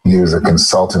when he was a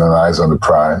consultant on Eyes on the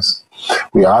Prize.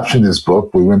 We optioned his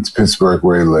book. We went to Pittsburgh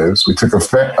where he lives. We took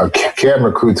a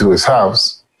camera crew to his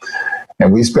house.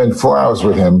 And we spent 4 hours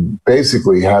with him,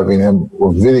 basically having him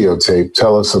videotape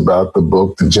tell us about the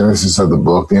book, the genesis of the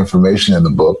book, the information in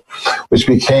the book, which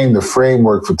became the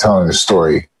framework for telling the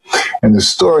story. And the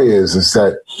story is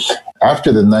that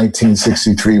after the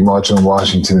 1963 March on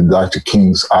Washington and Dr.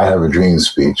 King's I Have a Dream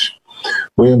speech,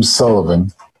 William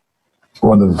Sullivan,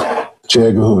 one of J.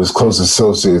 Edgar Hoover's close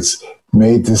associates,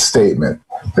 made this statement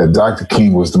that Dr.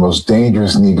 King was the most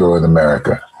dangerous Negro in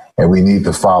America, and we need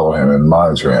to follow him and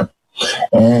monitor him.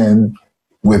 And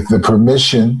with the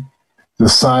permission, the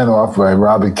sign off by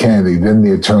Robert Kennedy, then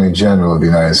the Attorney General of the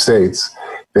United States,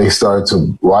 they started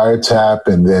to wiretap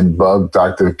and then bug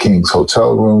Dr. King's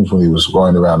hotel rooms when he was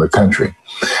going around the country.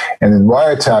 And in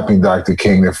wiretapping Dr.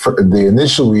 King, the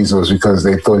initial reason was because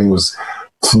they thought he was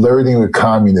flirting with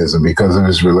communism because of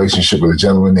his relationship with a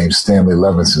gentleman named Stanley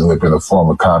Levinson, who had been a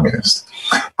former communist.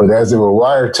 But as they were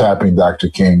wiretapping Dr.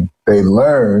 King, they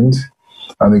learned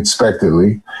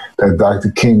unexpectedly that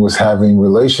Dr. King was having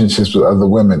relationships with other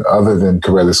women other than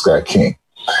Coretta Scott King.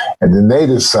 And then they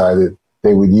decided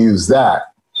they would use that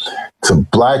to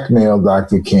blackmail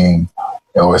Dr. King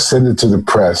or send it to the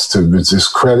press to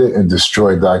discredit and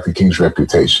destroy Dr. King's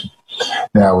reputation.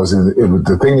 Now,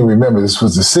 the thing to remember, this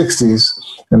was the 60s,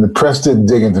 and the press didn't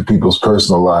dig into people's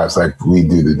personal lives like we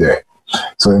do today.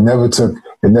 So it never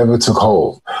took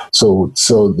hold. So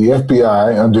the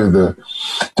FBI, under the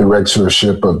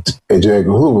directorship of J.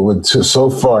 Edgar Hoover, went so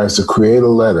far as to create a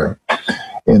letter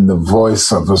in the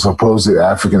voice of a supposed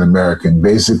African American,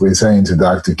 basically saying to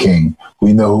Dr. King,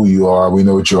 we know who you are, we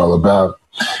know what you're all about,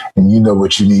 and you know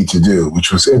what you need to do,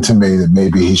 which was intimating that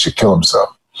maybe he should kill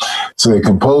himself. So they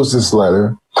composed this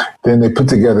letter. Then they put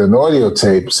together an audio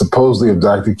tape, supposedly of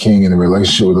Dr. King in a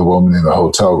relationship with a woman in a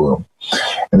hotel room.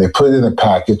 And they put it in a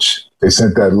package. They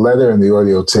sent that letter and the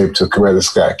audio tape to Coretta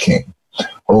Scott King,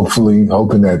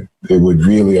 hoping that it would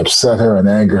really upset her and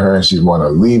anger her, and she'd want to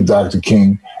leave Dr.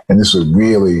 King. And this would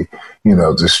really,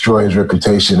 destroy his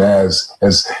reputation as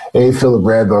A. Philip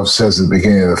Randolph says at the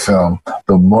beginning of the film,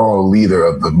 the moral leader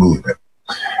of the movement.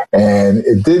 And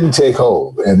it didn't take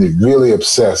hold, and it really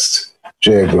obsessed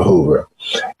J. Edgar Hoover.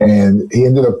 And he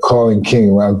ended up calling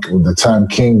King around the time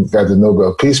King got the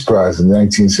Nobel Peace Prize in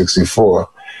 1964.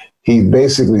 He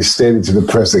basically stated to the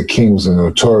press that King was a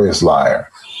notorious liar.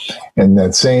 And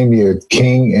that same year,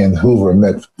 King and Hoover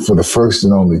met for the first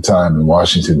and only time in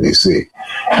Washington, D.C.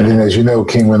 And then, as you know,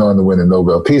 King went on to win the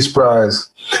Nobel Peace Prize.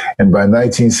 And by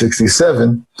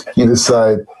 1967, he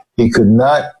decided he could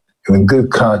not, in good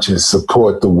conscience,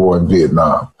 support the war in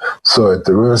Vietnam. So at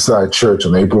the Riverside Church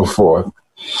on April 4th,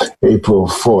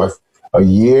 a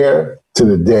year to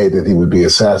the day that he would be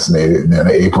assassinated, and on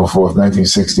April 4th,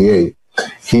 1968,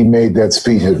 he made that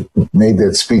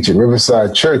speech at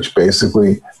Riverside Church,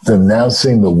 basically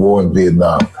denouncing the war in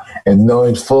Vietnam and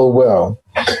knowing full well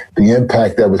the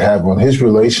impact that would have on his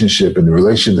relationship and the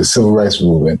relationship the civil rights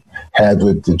movement had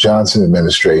with the Johnson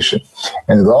administration.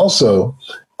 And it also,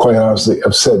 quite honestly,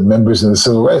 upset members in the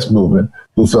civil rights movement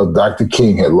who felt Dr.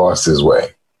 King had lost his way.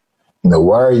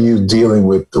 Why are you dealing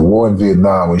with the war in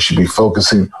Vietnam when you should be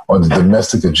focusing on the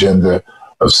domestic agenda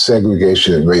of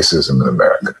segregation and racism in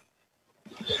America?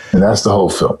 And that's the whole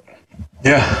film.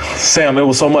 Yeah, Sam, it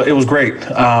was so much. It was great.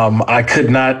 I could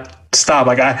not stop.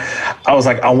 I was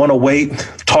like, I want to wait,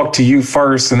 talk to you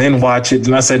first, and then watch it.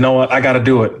 And I said, no, I got to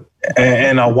do it.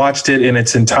 And I watched it in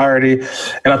its entirety,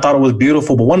 and I thought it was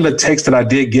beautiful. But one of the takes that I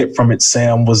did get from it,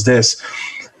 Sam, was this.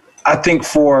 I think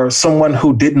for someone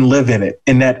who didn't live in it,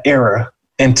 in that era,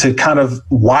 and to kind of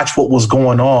watch what was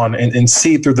going on and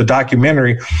see through the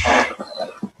documentary,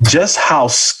 just how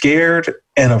scared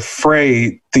and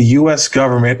afraid the U.S.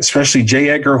 government, especially J.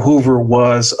 Edgar Hoover,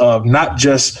 was of not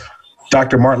just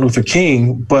Dr. Martin Luther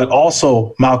King, but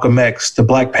also Malcolm X, the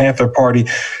Black Panther Party.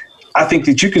 I think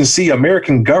that you can see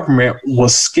American government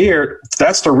was scared.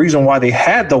 That's the reason why they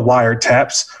had the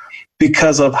wiretaps,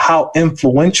 because of how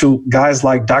influential guys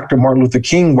like Dr. Martin Luther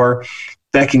King were,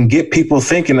 that can get people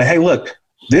thinking that, hey, look,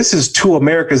 this is two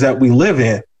Americas that we live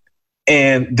in.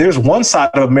 And there's one side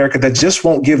of America that just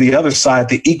won't give the other side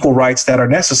the equal rights that are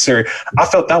necessary. I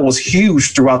felt that was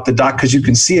huge throughout the doc because you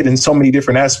can see it in so many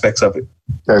different aspects of it.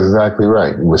 That's exactly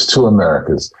right. It was two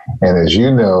Americas. And as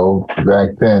you know,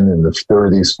 back then in the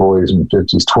 30s, 40s, and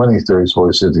 50s, 20s, 30s,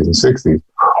 40s, 50s, and 60s,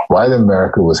 white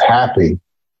America was happy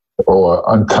or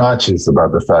unconscious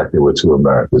about the fact there were two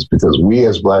Americas, because we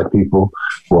as Black people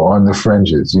were on the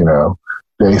fringes.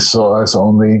 They saw us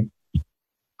only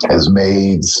as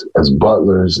maids, as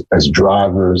butlers, as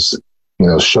drivers,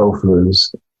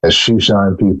 chauffeurs, as shoe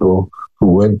shine people who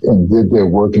went and did their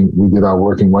work. We did our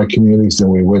work in white communities, then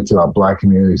we went to our Black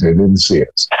communities. They didn't see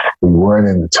us. We weren't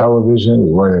in the television.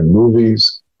 We weren't in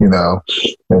movies,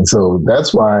 And so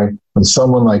that's why when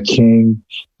someone like King,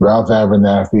 Ralph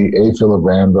Abernathy, A. Philip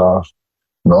Randolph,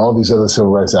 and all these other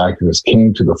civil rights activists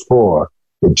came to the fore,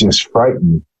 it just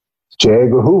frightened J.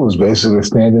 Edgar Hoover was basically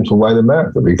standing for white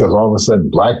America because all of a sudden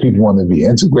black people want to be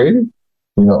integrated.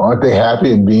 You know, aren't they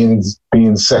happy in being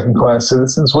second-class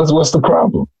citizens? What's the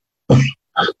problem?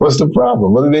 What's the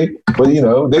problem? What do they? But you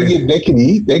know, they can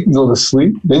eat, they can go to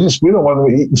sleep. We don't want them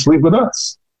to eat and sleep with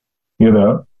us. You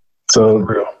know, so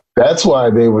that's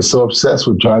why they were so obsessed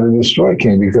with trying to destroy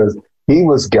King, because he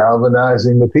was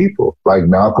galvanizing the people, like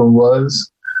Malcolm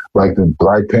was, like the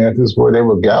Black Panthers were. They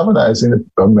were galvanizing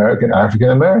the African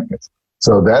Americans.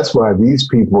 So that's why these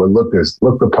people were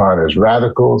looked upon as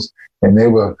radicals, and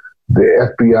the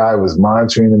FBI was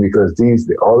monitoring them because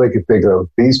all they could think of,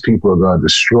 these people are going to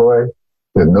destroy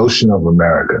the notion of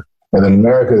America, and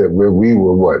America where we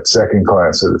were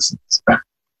second-class citizens.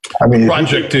 I mean, the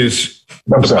project is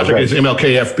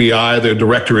MLK FBI. The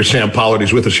director is Sam Pollard.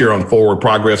 He's with us here on Forward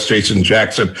Progress. Jason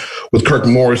Jackson with Kirk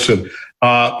Morrison.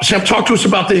 Sam, talk to us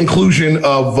about the inclusion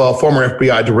of former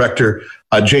FBI director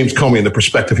James Comey and the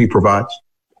perspective he provides.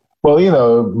 Well, you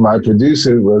know, my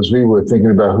producer, we were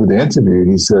thinking about who to interview.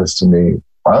 He says to me,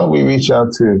 "Why don't we reach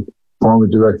out to former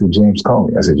director James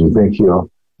Comey?" I said, "You think he'll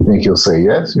say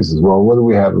yes?" He says, "Well, what do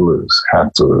we have to lose?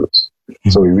 Have to lose."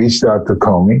 So we reached out to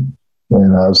Comey.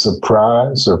 And I was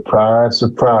surprised, as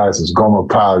Gomer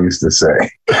Pyle used to say.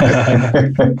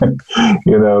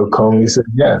 You know, Comey said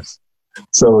yes.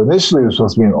 So initially it was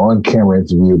supposed to be an on-camera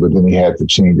interview, but then he had to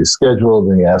change his schedule.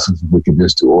 Then he asked us if we could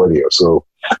just do audio. So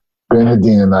Ben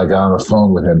Hadeen and I got on the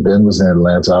phone with him. Ben was in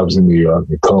Atlanta. I was in New York.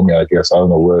 And Comey, I guess, I don't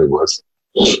know where he was.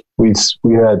 We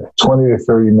had 20 to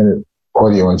 30-minute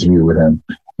audio interview with him.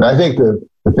 And I think the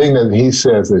thing that he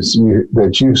says that you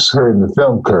heard in the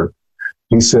film, Kirk,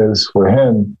 he says for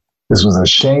him, this was a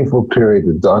shameful period,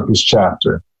 the darkest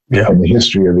chapter in the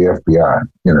history of the FBI,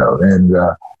 you know. And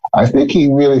I think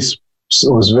he really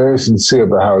was very sincere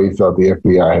about how he felt the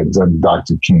FBI had done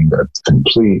Dr. King a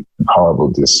complete and horrible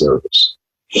disservice.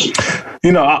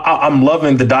 You know, I'm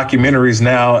loving the documentaries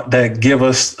now that give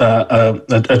us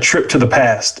a trip to the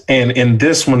past. And in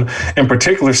this one in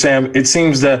particular, Sam, it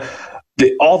seems that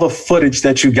all the footage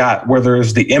that you got, whether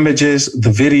it's the images,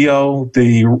 the video,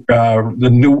 the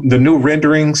new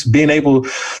renderings, being able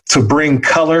to bring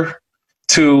color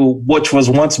to which was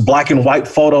once black and white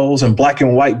photos and black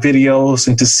and white videos,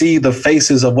 and to see the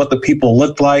faces of what the people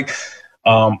looked like,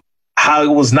 how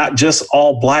it was not just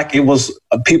all black, it was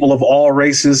people of all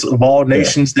races, of all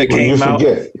nations that came out.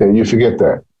 You forget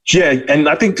that. Yeah, and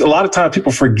I think a lot of times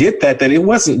people forget that it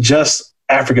wasn't just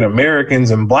African Americans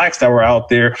and blacks that were out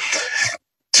there.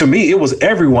 To me, it was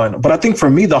everyone. But I think for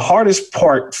me, the hardest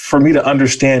part for me to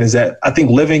understand is that I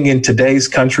think living in today's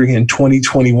country in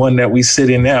 2021 that we sit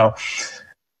in now,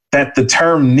 that the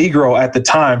term Negro at the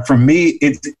time, for me,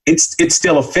 it's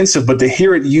still offensive, but to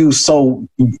hear it used so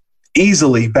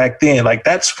easily back then, like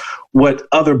that's what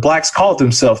other blacks called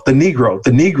themselves, the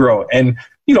Negro. And,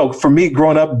 you know, for me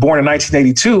growing up, born in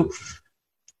 1982,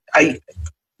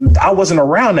 I wasn't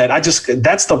around that.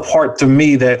 That's the part to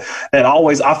me that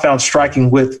always I found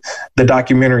striking with the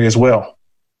documentary as well.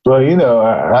 Well, you know,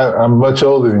 I'm much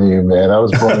older than you, man. I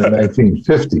was born in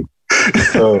 1950.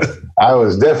 So I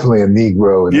was definitely a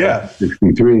Negro in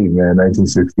 1963, man,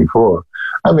 1964.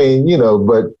 I mean, you know,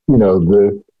 but, you know,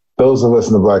 those of us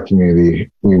in the Black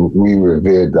community, we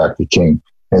revered Dr. King.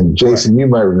 And Jason, you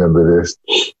might remember this,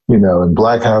 you know, in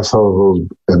black households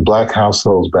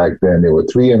back then, there were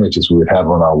three images we would have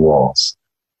on our walls: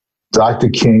 Dr.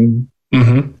 King,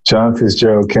 John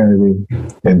Fitzgerald Kennedy,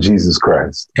 and Jesus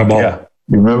Christ. Come on. Yeah.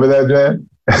 You remember that, man?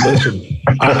 Listen,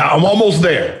 I'm almost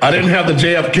there. I didn't have the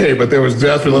JFK, but there was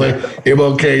definitely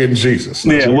MLK and Jesus.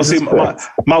 Yeah, well, see,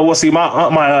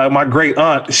 my great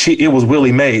aunt, it was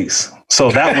Willie Mays. So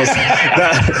that was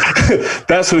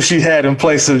that's who she had in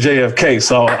place of JFK.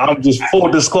 So I'm just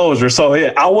full disclosure. So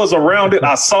yeah, I was around it,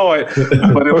 I saw it,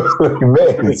 but it was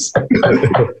Mays.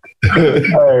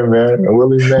 Hey man,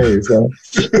 Willie Mays. Huh?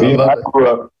 You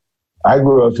know, I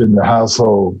grew up in the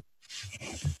household.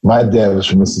 My dad was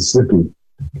from Mississippi,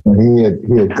 and he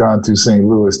had gone to St.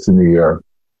 Louis to New York,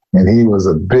 and he was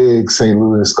a big St.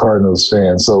 Louis Cardinals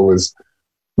fan. So it was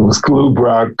Lou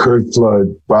Brock, Kurt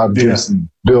Flood, Bob Gibson,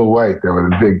 Bill White. They were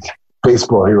the big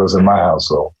baseball heroes in my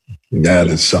household. That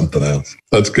is something else.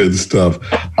 That's good stuff.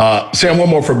 Sam, one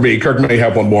more from me. Kirk may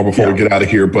have one more before we get out of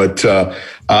here, but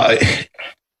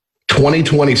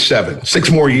 2027,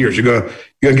 6 more years. You're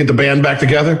gonna get the band back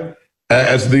together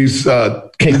as these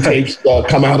King tapes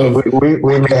come out of.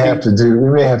 We may have to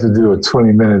do a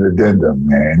 20-minute addendum,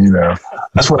 man. You know,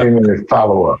 a 20-minute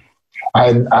follow-up. I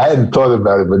hadn't thought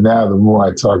about it, but now the more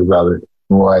I talk about it,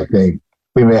 the more I think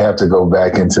we may have to go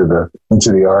back into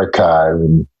the archive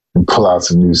and pull out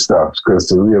some new stuff, because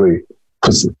to really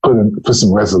put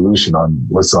some resolution on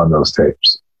what's on those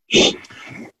tapes.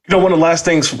 You know, one of the last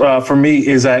things for me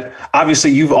is that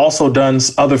obviously you've also done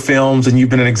other films and you've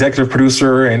been an executive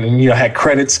producer and had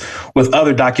credits with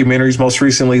other documentaries, most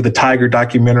recently the Tiger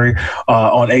documentary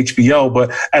on HBO.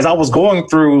 But as I was going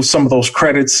through some of those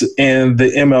credits in the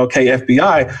MLK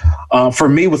FBI, for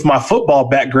me with my football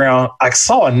background, I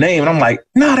saw a name and I'm like,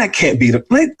 no, that can't be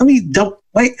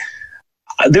wait.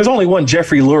 There's only one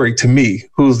Jeffrey Lurie to me,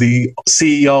 who's the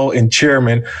CEO and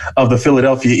chairman of the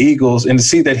Philadelphia Eagles. And to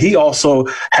see that he also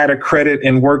had a credit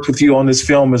and worked with you on this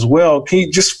film as well. Can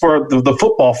you, just for the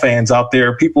football fans out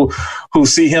there, people who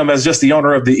see him as just the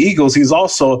owner of the Eagles, he's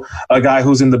also a guy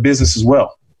who's in the business as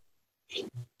well.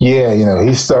 Yeah,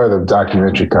 he started a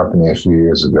documentary company a few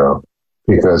years ago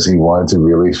because he wanted to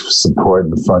really support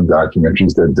and fund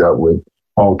documentaries that dealt with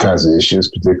all kinds of issues,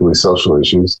 particularly social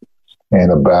issues.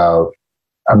 And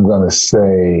I'm going to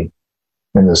say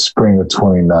in the spring of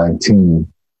 2019,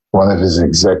 one of his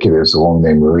executives, a woman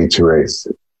named Marie Therese,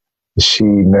 she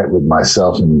met with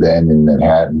myself and Ben in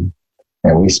Manhattan,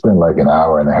 and we spent like an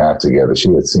hour and a half together. She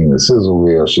had seen the sizzle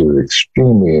reel. She was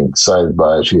extremely excited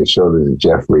by it. She had showed it to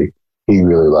Jeffrey. He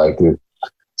really liked it.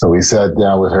 So we sat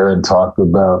down with her and talked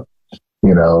about,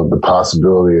 the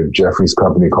possibility of Jeffrey's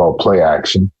company called Play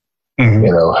Action,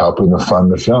 helping to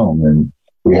fund the film. And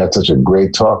we had such a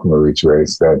great talk, Marie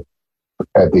Therese, that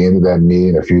at the end of that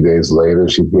meeting, a few days later,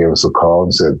 she gave us a call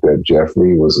and said that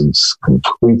Jeffrey was in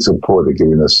complete support of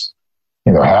giving us,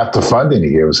 half the funding. He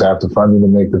gave us half the funding to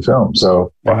make the film.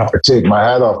 So I take my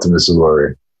hat off to Mr.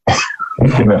 Lurie,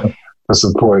 for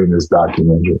supporting this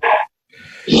documentary.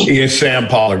 He is Sam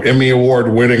Pollard, Emmy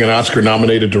Award-winning and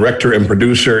Oscar-nominated director and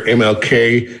producer.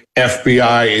 MLK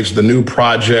FBI is the new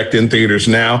project in theaters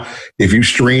now. If you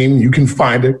stream, you can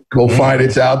find it. Go find it.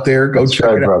 It's out there. Go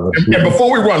check it out. And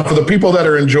before we run, for the people that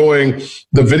are enjoying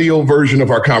the video version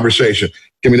of our conversation,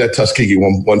 give me that Tuskegee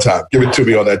one time. Give it to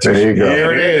me on that Tuskegee. There you go.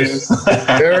 There it is.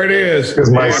 There it is.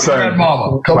 Because my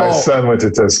son went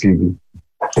to Tuskegee.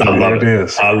 I love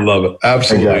it. I love it.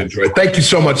 Absolutely enjoy it. Thank you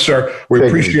so much, sir. We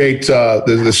appreciate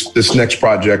this next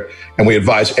project, and we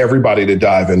advise everybody to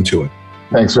dive into it.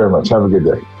 Thanks very much. Have a good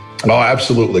day. Oh,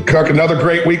 absolutely. Kirk, another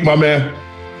great week, my man.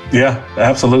 Yeah,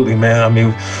 absolutely, man. I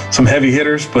mean, some heavy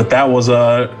hitters, but that was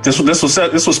this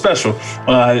was special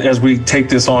as we take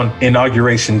this on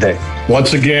Inauguration Day.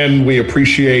 Once again, we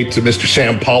appreciate Mr.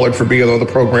 Sam Pollard for being on the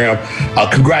program.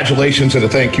 Congratulations and a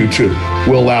thank you to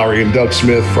Will Lowry and Doug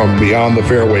Smith from Beyond the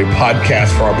Fairway podcast.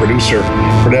 For our producer,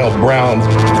 Pernell Brown,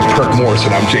 Kirk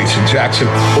Morrison, I'm Jason Jackson.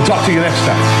 We'll talk to you next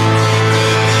time.